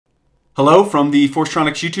Hello from the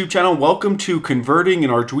Forcetronics YouTube channel. Welcome to converting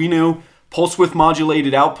an Arduino pulse width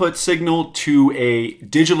modulated output signal to a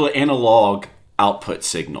digital analog output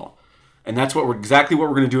signal. And that's exactly what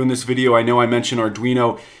we're going to do in this video. I know I mentioned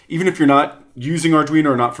Arduino. Even if you're not using Arduino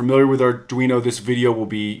or not familiar with Arduino, this video will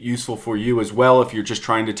be useful for you as well if you're just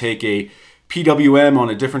trying to take a PWM on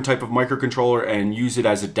a different type of microcontroller and use it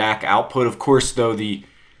as a DAC output. Of course, though, I'm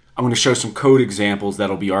going to show some code examples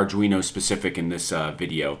that'll be Arduino specific in this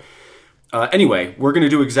video. Anyway, we're going to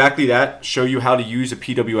do exactly that, show you how to use a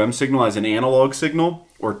PWM signal as an analog signal,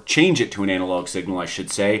 or change it to an analog signal, I should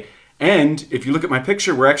say. And if you look at my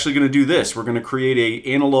picture, we're actually going to do this. We're going to create an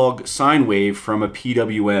analog sine wave from a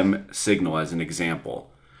PWM signal as an example.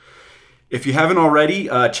 If you haven't already,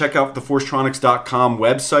 check out the Forcetronics.com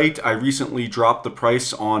website. I recently dropped the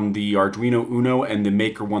price on the Arduino Uno and the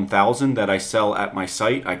Maker 1000 that I sell at my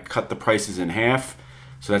site. I cut the prices in half,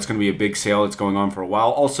 so that's going to be a big sale that's going on for a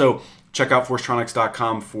while. Also, check out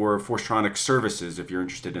Forcetronics.com for Forcetronics services if you're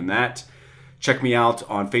interested in that. Check me out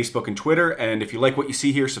on Facebook and Twitter, and if you like what you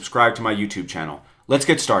see here, subscribe to my YouTube channel. Let's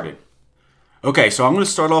get started. Okay, so I'm going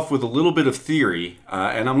to start off with a little bit of theory,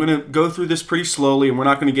 and I'm going to go through this pretty slowly, and we're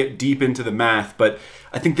not going to get deep into the math, but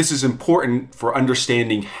I think this is important for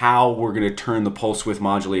understanding how we're going to turn the pulse width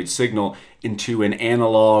modulated signal into an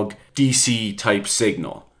analog DC type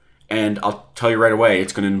signal. And I'll tell you right away,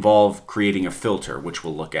 it's going to involve creating a filter, which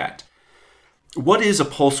we'll look at. What is a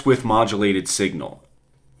pulse width modulated signal?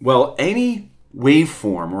 Well, any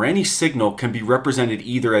waveform or any signal can be represented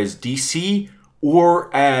either as DC or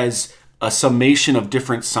as a summation of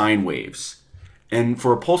different sine waves. And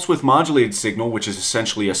for a pulse width modulated signal, which is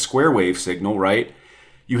essentially a square wave signal, right?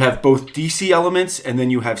 You have both DC elements and then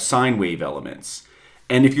you have sine wave elements.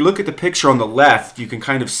 And if you look at the picture on the left, you can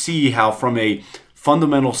kind of see how from a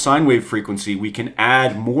fundamental sine wave frequency, we can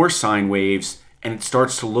add more sine waves and it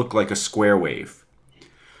starts to look like a square wave.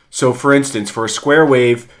 So for instance, for a square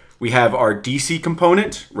wave, we have our DC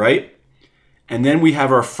component, right? And then we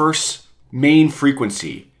have our first main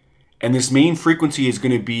frequency. And this main frequency is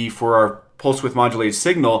going to be, for our pulse width modulated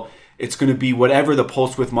signal, it's going to be whatever the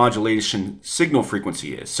pulse width modulation signal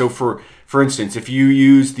frequency is. So for instance, if you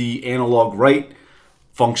use the analog write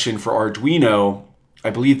function for Arduino, I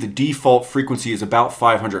believe the default frequency is about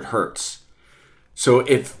 500 hertz. So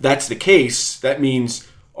if that's the case, that means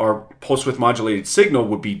our pulse width modulated signal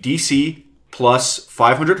would be DC plus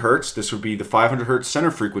 500 hertz. This would be the 500 hertz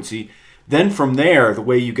center frequency. Then from there, the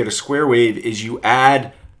way you get a square wave is you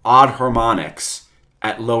add odd harmonics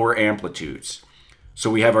at lower amplitudes.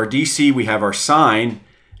 So we have our DC, we have our sine,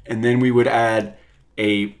 and then we would add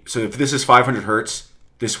so if this is 500 hertz,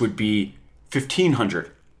 this would be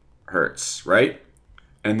 1500 hertz, right?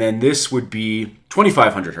 And then this would be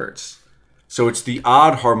 2500 hertz. So it's the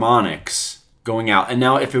odd harmonics going out. And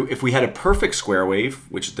now if we had a perfect square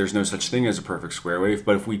wave, which there's no such thing as a perfect square wave,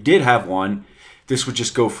 but if we did have one, this would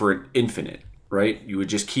just go for an infinite, right? You would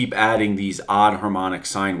just keep adding these odd harmonic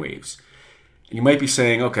sine waves. And you might be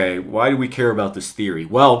saying, okay, why do we care about this theory?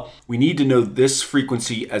 Well, we need to know this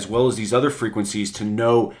frequency as well as these other frequencies to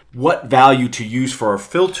know what value to use for our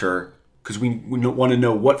filter, because we want to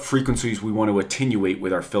know what frequencies we want to attenuate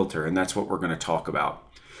with our filter, and that's what we're going to talk about.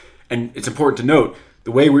 And it's important to note,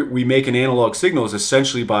 the way we make an analog signal is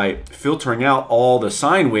essentially by filtering out all the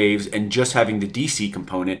sine waves and just having the DC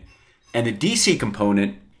component. And the DC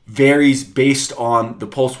component varies based on the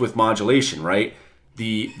pulse width modulation, right?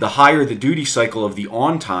 The higher the duty cycle of the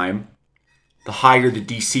on time, the higher the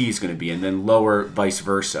DC is going to be, and then lower vice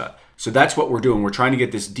versa. So that's what we're doing. We're trying to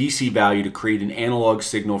get this DC value to create an analog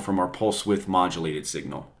signal from our pulse width modulated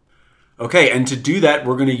signal. Okay, and to do that,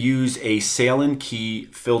 we're going to use a Sallen key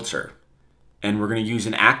filter. And we're going to use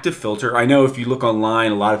an active filter. I know if you look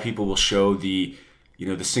online, a lot of people will show the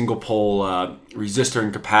single pole resistor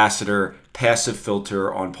and capacitor passive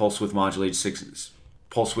filter on pulse width modulated signals.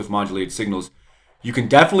 You can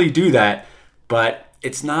definitely do that, but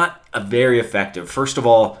it's not a very effective. First of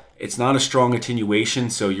all, it's not a strong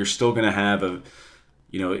attenuation, so you're still going to have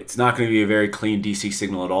it's not going to be a very clean DC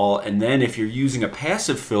signal at all. And then if you're using a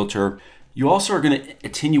passive filter, you also are going to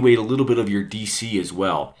attenuate a little bit of your DC as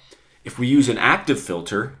well. If we use an active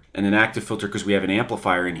filter, because we have an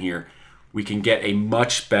amplifier in here, we can get a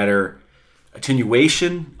much better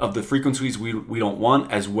attenuation of the frequencies we don't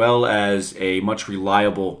want, as well as a much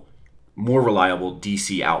more reliable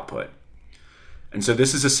DC output. And so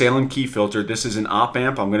this is a Sallen key filter. This is an op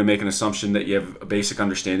amp. I'm going to make an assumption that you have a basic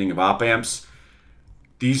understanding of op amps.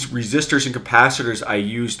 These resistors and capacitors I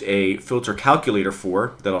used a filter calculator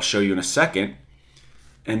for that I'll show you in a second.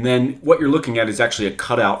 And then what you're looking at is actually a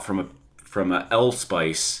cutout from a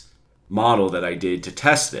L-spice model that I did to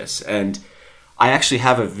test this. And I actually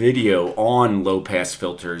have a video on low pass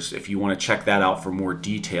filters if you want to check that out for more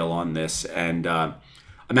detail on this. And I'm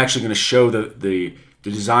actually going to show the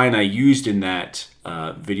design I used in that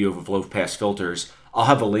video of low pass filters. I'll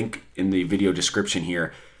have a link in the video description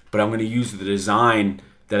here, but I'm going to use the design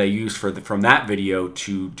that I used from that video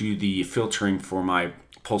to do the filtering for my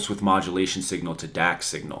pulse width modulation signal to DAC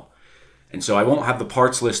signal. And so I won't have the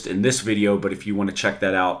parts list in this video, but if you want to check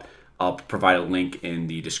that out, I'll provide a link in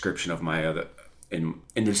the description of my other in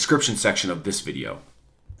the description section of this video.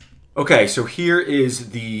 Okay, so here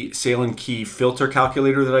is the Sallen key filter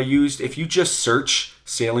calculator that I used. If you just search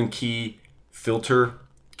Sallen key filter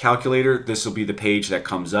calculator, this will be the page that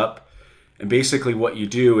comes up. And basically what you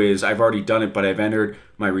do is, I've already done it, but I've entered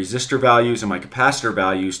my resistor values and my capacitor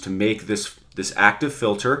values to make this active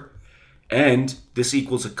filter. And this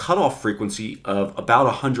equals a cutoff frequency of about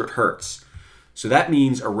 100 hertz. So that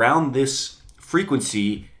means around this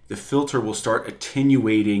frequency, the filter will start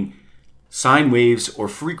attenuating sine waves or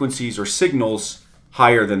frequencies or signals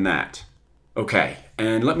higher than that. Okay,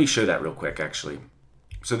 and let me show that real quick actually.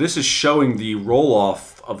 So this is showing the roll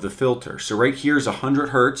off of the filter. So right here is 100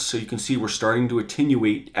 hertz. So you can see we're starting to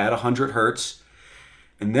attenuate at 100 hertz.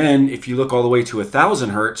 And then if you look all the way to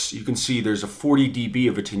 1000 hertz, you can see there's a 40 dB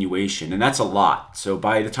of attenuation, and that's a lot. So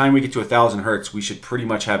by the time we get to 1000 hertz, we should pretty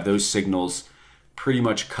much have those signals pretty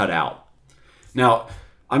much cut out. Now,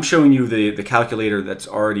 I'm showing you the calculator that's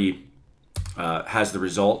already has the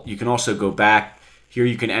result. You can also go back. Here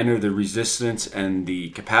you can enter the resistance and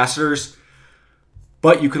the capacitors,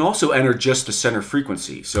 but you can also enter just the center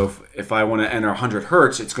frequency. So if I want to enter 100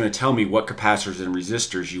 hertz, it's going to tell me what capacitors and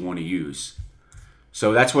resistors you want to use.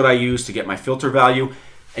 So that's what I use to get my filter value.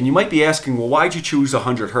 And you might be asking, well, why'd you choose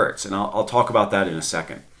 100 hertz? And I'll talk about that in a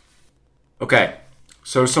second. Okay,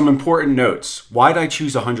 so some important notes. Why did I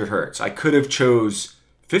choose 100 hertz? I could have chose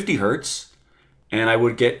 50 hertz, and I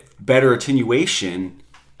would get better attenuation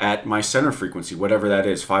at my center frequency, whatever that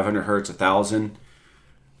is, 500 hertz, 1000.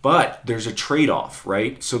 But there's a trade-off,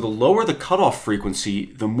 right? So the lower the cutoff frequency,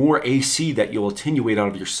 the more AC that you'll attenuate out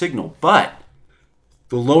of your signal. But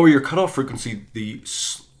the lower your cutoff frequency,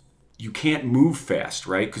 you can't move fast,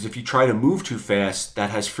 right? Because if you try to move too fast, that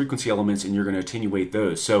has frequency elements and you're going to attenuate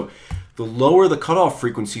those. So the lower the cutoff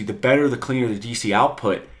frequency, the better, the cleaner the DC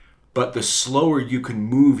output, but the slower you can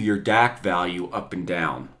move your DAC value up and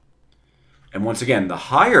down. And once again, the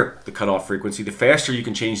higher the cutoff frequency, the faster you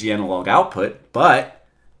can change the analog output, but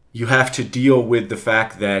you have to deal with the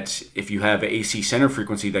fact that if you have an AC center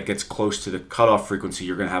frequency that gets close to the cutoff frequency,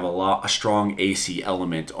 you're going to have a strong AC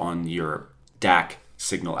element on your DAC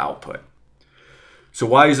signal output. So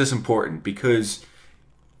why is this important? Because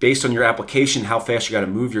based on your application, how fast you got to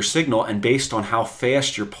move your signal, and based on how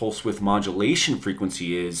fast your pulse width modulation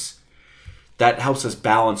frequency is, that helps us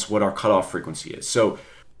balance what our cutoff frequency is. So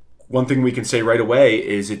one thing we can say right away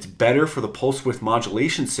is it's better for the pulse width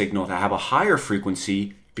modulation signal to have a higher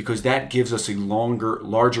frequency, because that gives us a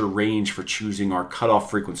larger range for choosing our cutoff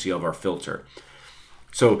frequency of our filter.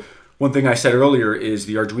 So one thing I said earlier is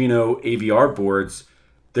the Arduino AVR boards,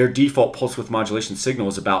 their default pulse width modulation signal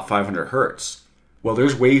is about 500 hertz. Well,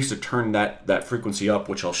 there's ways to turn that frequency up,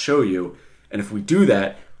 which I'll show you. And if we do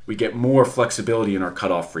that, we get more flexibility in our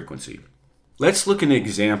cutoff frequency. Let's look at an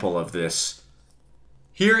example of this.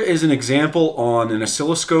 Here is an example on an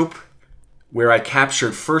oscilloscope where I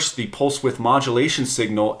captured first the pulse width modulation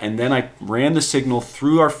signal, and then I ran the signal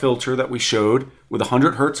through our filter that we showed with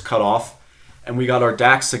 100 hertz cutoff, and we got our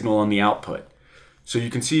DAC signal on the output. So you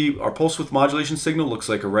can see our pulse width modulation signal looks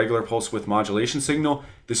like a regular pulse width modulation signal.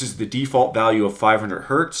 This is the default value of 500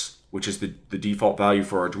 hertz, which is the default value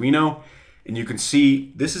for Arduino. And you can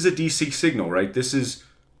see this is a DC signal, right? This is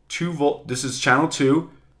 2 volt, this is channel 2.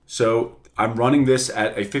 So I'm running this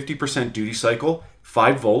at a 50% duty cycle,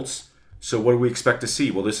 5 volts. So what do we expect to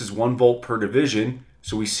see? Well, this is 1 volt per division.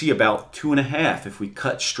 So we see about 2.5. If we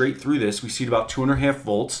cut straight through this, we see about 2.5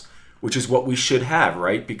 volts, which is what we should have,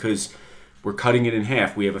 right? Because we're cutting it in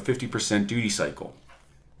half. We have a 50% duty cycle.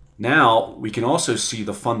 Now we can also see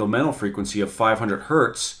the fundamental frequency of 500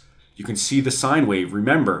 hertz. You can see the sine wave.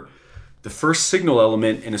 Remember, the first signal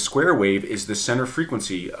element in a square wave is the center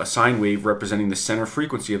frequency, a sine wave representing the center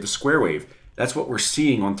frequency of the square wave. That's what we're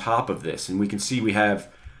seeing on top of this. And we can see we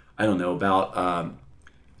have, I don't know, about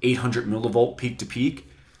 800 millivolt peak to peak.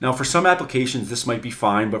 Now for some applications this might be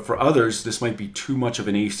fine, but for others this might be too much of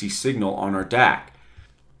an AC signal on our DAC.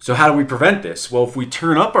 So how do we prevent this? Well, if we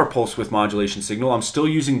turn up our pulse width modulation signal, I'm still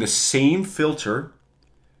using the same filter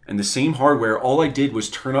and the same hardware. All I did was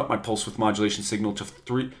turn up my pulse width modulation signal to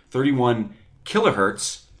 31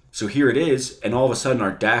 kilohertz. So here it is, and all of a sudden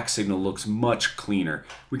our DAC signal looks much cleaner.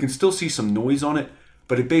 We can still see some noise on it,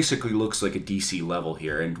 but it basically looks like a DC level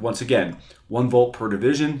here. And once again, 1 volt per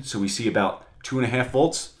division, so we see about 2.5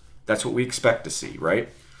 volts. That's what we expect to see, right?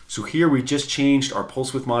 So here we just changed our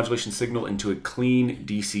pulse width modulation signal into a clean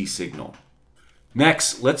DC signal.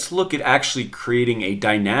 Next, let's look at actually creating a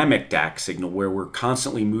dynamic DAC signal where we're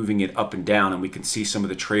constantly moving it up and down, and we can see some of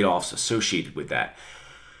the trade-offs associated with that.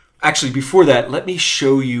 Actually, before that, let me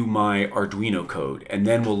show you my Arduino code, and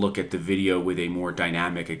then we'll look at the video with a more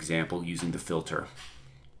dynamic example using the filter.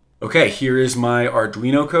 Okay, here is my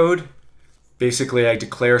Arduino code. Basically, I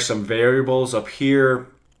declare some variables up here.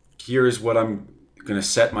 Here is what I'm going to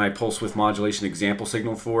set my pulse width modulation example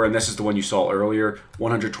signal for, and this is the one you saw earlier,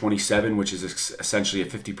 127, which is essentially a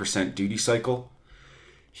 50% duty cycle.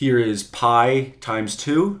 Here is pi times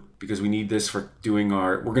 2, because we need this for doing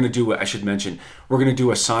we're going to do, I should mention, we're going to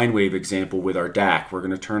do a sine wave example with our DAC. We're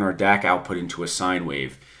going to turn our DAC output into a sine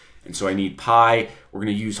wave. And so I need pi. We're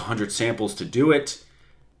going to use 100 samples to do it.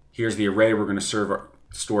 Here's the array we're going to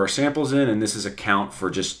store our samples in, and this is a count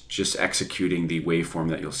for just executing the waveform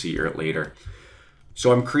that you'll see here later.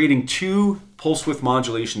 So I'm creating 2 pulse width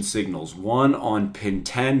modulation signals, one on pin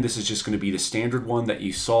 10. This is just going to be the standard one that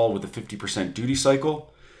you saw with the 50% duty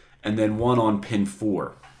cycle, and then one on pin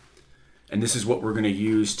 4. And this is what we're going to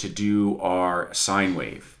use to do our sine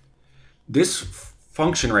wave. This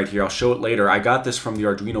function right here, I'll show it later. I got this from the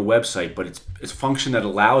Arduino website, but it's a function that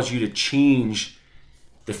allows you to change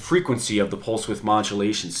the frequency of the pulse width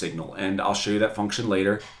modulation signal. And I'll show you that function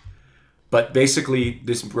later. But basically,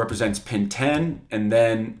 this represents pin 10, and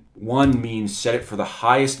then 1 means set it for the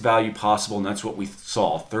highest value possible, and that's what we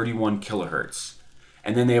saw, 31 kilohertz.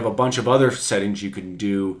 And then they have a bunch of other settings you can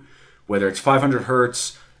do, whether it's 500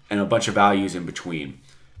 hertz, and a bunch of values in between.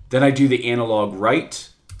 Then I do the analog write.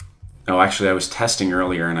 Oh, actually I was testing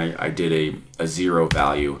earlier and I did a 0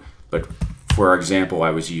 value, but for our example I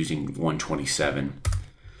was using 127.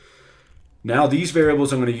 Now these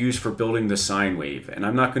variables I'm going to use for building the sine wave, and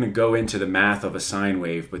I'm not going to go into the math of a sine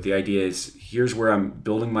wave, but the idea is here's where I'm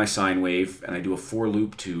building my sine wave, and I do a for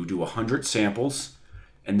loop to do 100 samples,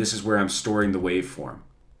 and this is where I'm storing the waveform.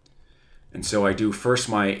 And so I do first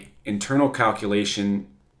my internal calculation,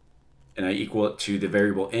 and I equal it to the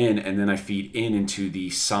variable in, and then I feed in into the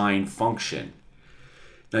sine function.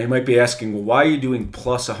 Now you might be asking, well, why are you doing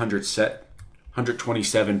plus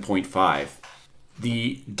 127.5?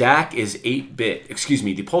 The DAC is 8-bit,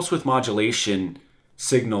 the pulse width modulation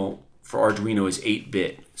signal for Arduino is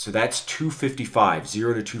 8-bit. So that's 255,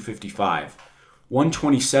 0 to 255.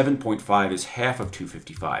 127.5 is half of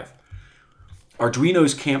 255.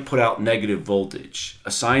 Arduinos can't put out negative voltage.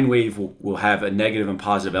 A sine wave will have a negative and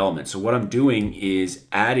positive element. So what I'm doing is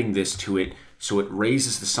adding this to it so it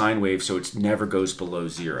raises the sine wave so it never goes below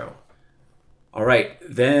 0. All right,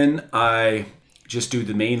 then I just do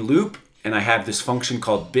the main loop, and I have this function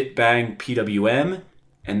called bitbang PWM,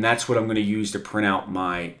 and that's what I'm going to use to print out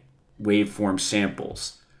my waveform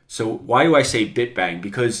samples. So why do I say bitbang?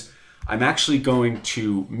 Because I'm actually going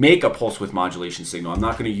to make a pulse width modulation signal. I'm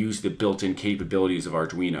not going to use the built-in capabilities of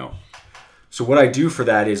Arduino. So what I do for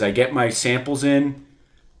that is I get my samples in,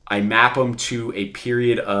 I map them to a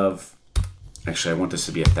period of, actually I want this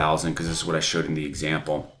to be 1,000 because this is what I showed in the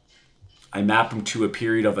example. I map them to a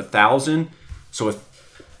period of 1,000. So with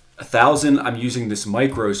 1,000, I'm using this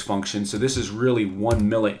micros function. So this is really 1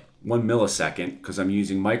 millisecond because I'm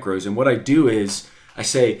using micros. And what I do is I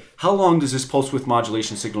say, how long does this pulse width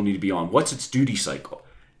modulation signal need to be on? What's its duty cycle?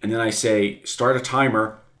 And then I say, start a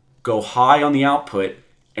timer, go high on the output,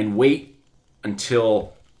 and wait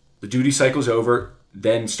until the duty cycle is over,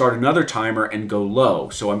 then start another timer and go low.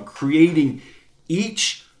 So I'm creating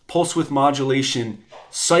each pulse width modulation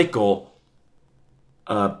cycle,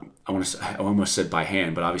 I almost said by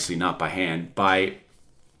hand, but obviously not by hand, by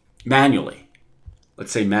manually.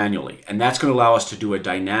 Let's say manually. And that's going to allow us to do a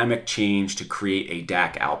dynamic change to create a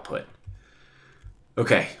DAC output.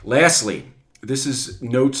 Okay, lastly, this is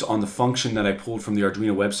notes on the function that I pulled from the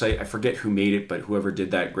Arduino website. I forget who made it, but whoever did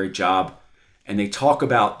that, great job. And they talk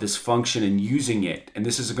about this function and using it. And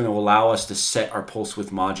this is going to allow us to set our pulse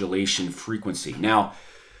width modulation frequency. Now,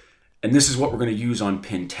 and this is what we're going to use on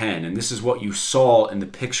pin 10. And this is what you saw in the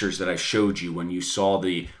pictures that I showed you when you saw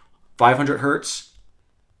the 500 hertz.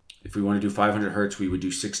 If we want to do 500 hertz, we would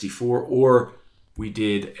do 64, or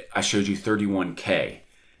I showed you 31K.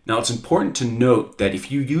 Now it's important to note that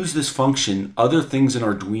if you use this function, other things in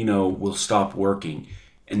Arduino will stop working.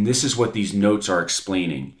 And this is what these notes are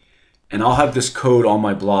explaining. And I'll have this code on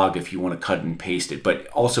my blog if you want to cut and paste it. But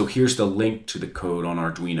also here's the link to the code on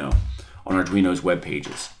Arduino, on Arduino's web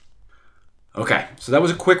pages. Okay, so that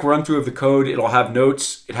was a quick run through of the code. It'll have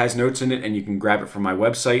notes. It has notes in it, and you can grab it from my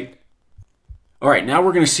website. All right, now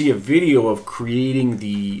we're going to see a video of creating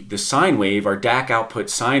the sine wave, our DAC output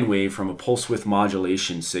sine wave from a pulse width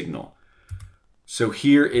modulation signal. So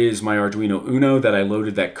here is my Arduino Uno that I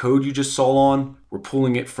loaded that code you just saw on. We're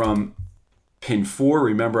pulling it from pin 4.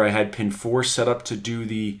 Remember, I had pin 4 set up to do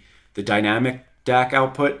the dynamic DAC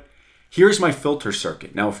output. Here's my filter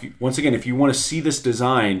circuit. Now, once again, if you want to see this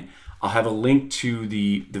design, I'll have a link to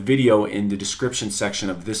the video in the description section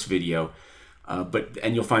of this video.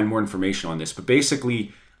 And you'll find more information on this. But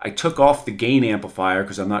basically, I took off the gain amplifier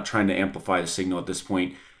because I'm not trying to amplify the signal at this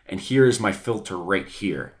point. And here is my filter right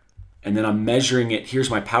here. And then I'm measuring it. Here's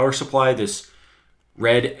my power supply, this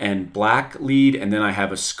red and black lead. And then I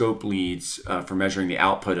have a scope leads for measuring the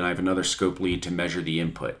output. And I have another scope lead to measure the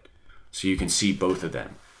input. So you can see both of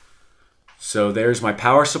them. So there's my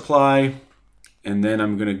power supply. And then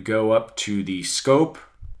I'm going to go up to the scope.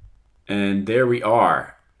 And there we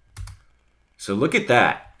are. So look at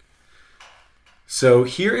that. So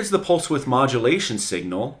here is the pulse width modulation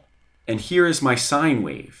signal, and here is my sine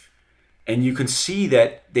wave. And you can see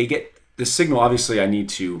that they get the signal. Obviously, I need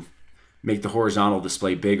to make the horizontal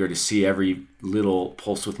display bigger to see every little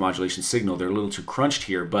pulse width modulation signal. They're a little too crunched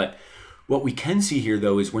here, but what we can see here,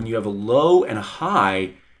 though, is when you have a low and a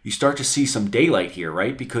high, you start to see some daylight here,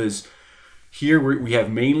 right? Because here we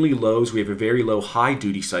have mainly lows, we have a very low high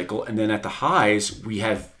duty cycle, and then at the highs, we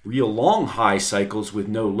have real long high cycles with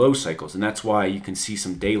no low cycles, and that's why you can see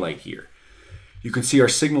some daylight here. You can see our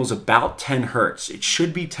signal is about 10 hertz. It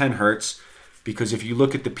should be 10 hertz because if you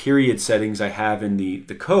look at the period settings I have in the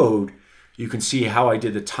code, you can see how I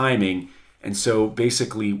did the timing, and so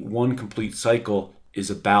basically one complete cycle is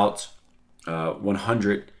about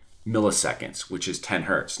 100 milliseconds, which is 10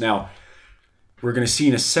 hertz. Now, we're going to see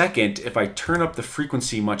in a second, if I turn up the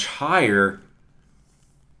frequency much higher,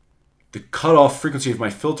 the cutoff frequency of my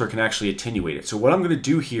filter can actually attenuate it. So what I'm going to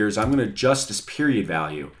do here is I'm going to adjust this period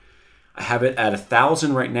value. I have it at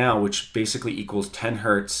 1000 right now, which basically equals 10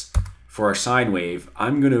 hertz for our sine wave.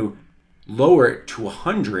 I'm going to lower it to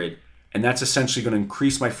 100, and that's essentially going to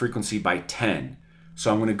increase my frequency by 10.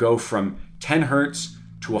 So I'm going to go from 10 hertz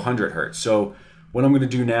to 100 hertz. So what I'm going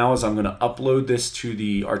to do now is I'm going to upload this to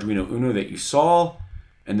the Arduino Uno that you saw,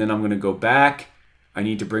 and then I'm going to go back. I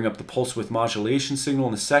need to bring up the pulse width modulation signal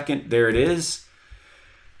in a second. There it is.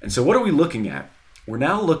 And so what are we looking at? We're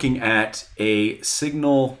now looking at a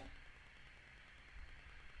signal.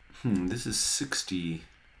 This is 60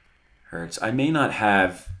 hertz. I may not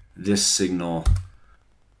have this signal.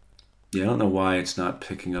 Yeah, I don't know why it's not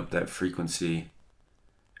picking up that frequency.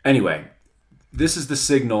 Anyway, this is the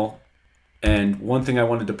signal. And one thing I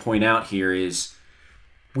wanted to point out here is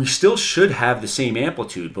we still should have the same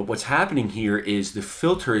amplitude, but what's happening here is the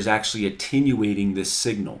filter is actually attenuating this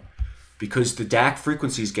signal because the DAC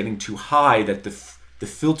frequency is getting too high that the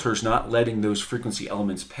filter is not letting those frequency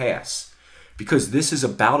elements pass. Because this is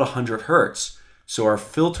about 100 hertz, so our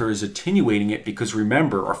filter is attenuating it because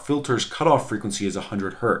remember, our filter's cutoff frequency is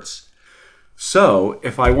 100 hertz. So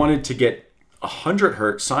if I wanted to get 100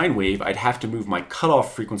 hertz sine wave, I'd have to move my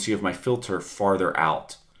cutoff frequency of my filter farther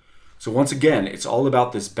out. So once again, it's all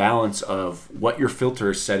about this balance of what your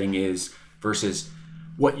filter setting is versus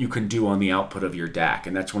what you can do on the output of your DAC.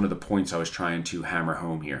 And that's one of the points I was trying to hammer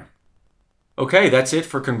home here. Okay, that's it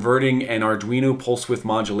for converting an Arduino pulse width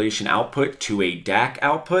modulation output to a DAC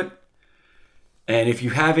output. And if you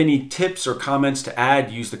have any tips or comments to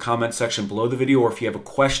add, use the comment section below the video, or if you have a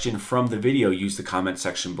question from the video, use the comment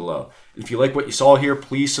section below. If you like what you saw here,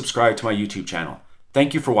 please subscribe to my YouTube channel.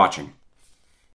 Thank you for watching.